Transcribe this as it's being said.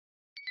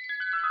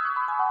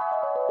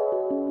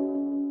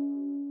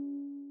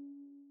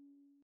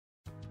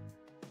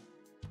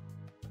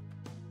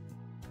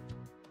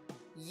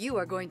You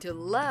are going to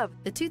love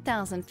the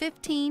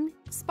 2015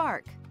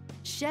 Spark.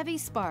 Chevy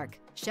Spark,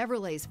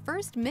 Chevrolet's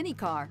first mini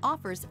car,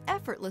 offers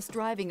effortless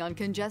driving on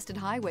congested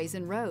highways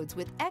and roads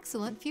with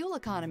excellent fuel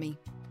economy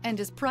and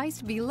is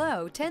priced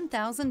below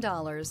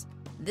 $10,000.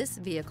 This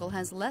vehicle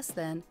has less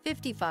than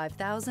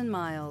 55,000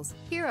 miles.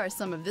 Here are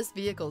some of this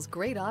vehicle's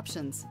great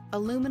options: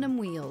 aluminum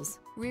wheels,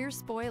 rear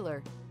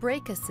spoiler,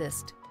 brake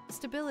assist,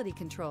 stability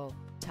control,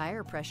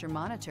 tire pressure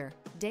monitor,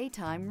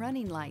 daytime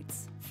running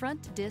lights,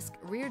 front disc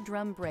rear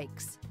drum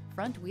brakes,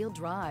 front wheel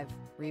drive,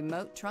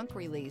 remote trunk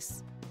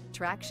release,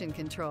 traction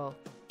control.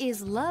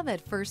 Is love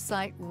at first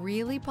sight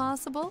really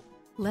possible?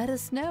 Let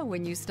us know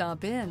when you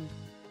stop in.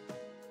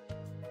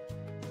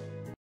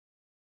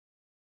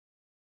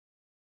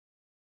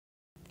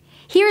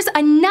 Here's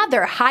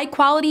another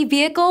high-quality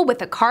vehicle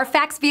with a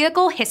Carfax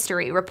Vehicle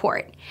History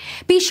Report.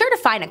 Be sure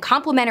to find a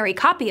complimentary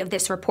copy of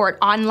this report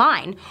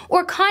online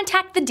or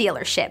contact the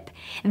dealership.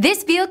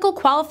 This vehicle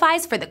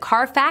qualifies for the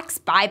Carfax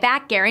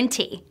Buyback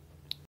Guarantee.